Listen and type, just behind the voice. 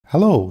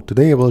Hello,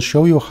 today I will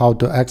show you how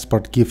to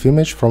export GIF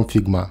image from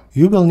Figma.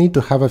 You will need to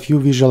have a few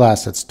visual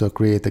assets to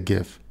create a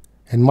GIF.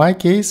 In my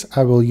case,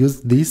 I will use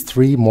these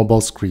three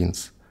mobile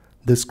screens.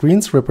 The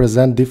screens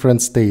represent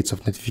different states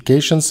of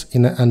notifications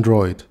in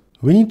Android.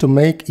 We need to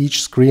make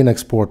each screen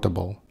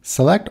exportable.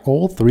 Select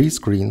all three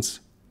screens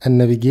and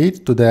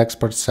navigate to the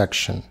export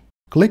section.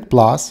 Click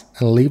plus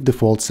and leave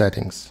default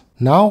settings.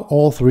 Now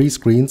all three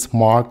screens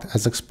marked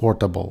as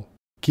exportable.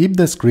 Keep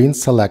the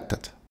screens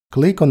selected.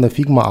 Click on the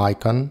Figma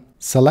icon,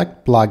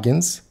 select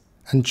Plugins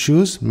and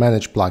choose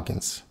Manage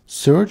Plugins.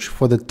 Search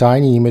for the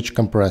Tiny Image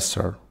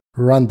Compressor.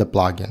 Run the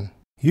plugin.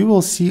 You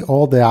will see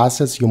all the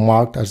assets you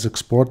marked as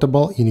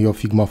exportable in your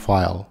Figma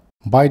file.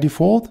 By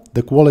default,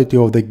 the quality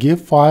of the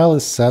GIF file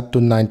is set to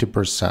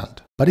 90%.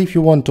 But if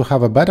you want to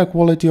have a better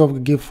quality of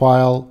the GIF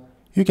file,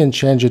 you can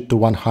change it to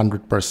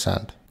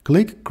 100%.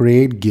 Click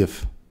Create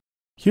GIF.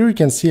 Here you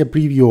can see a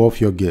preview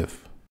of your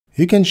GIF.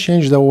 You can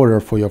change the order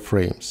for your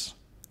frames.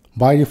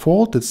 By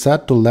default, it's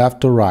set to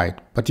left to right,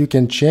 but you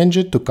can change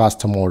it to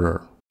custom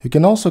order. You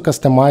can also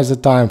customize the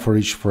time for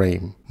each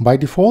frame. By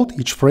default,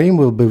 each frame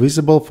will be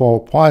visible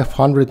for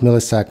 500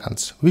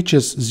 milliseconds, which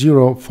is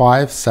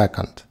 0.5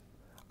 second.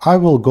 I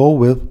will go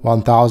with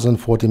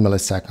 1040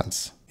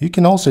 milliseconds. You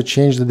can also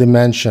change the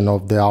dimension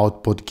of the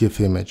output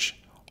GIF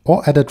image,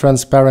 or add a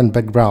transparent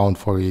background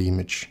for your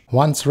image.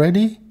 Once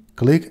ready,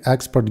 click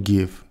Export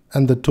GIF,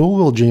 and the tool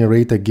will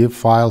generate a GIF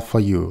file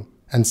for you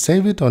and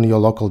save it on your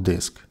local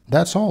disk.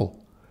 That's all.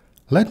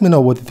 Let me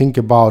know what you think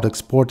about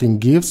exporting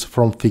GIFs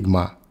from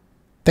Figma.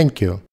 Thank you.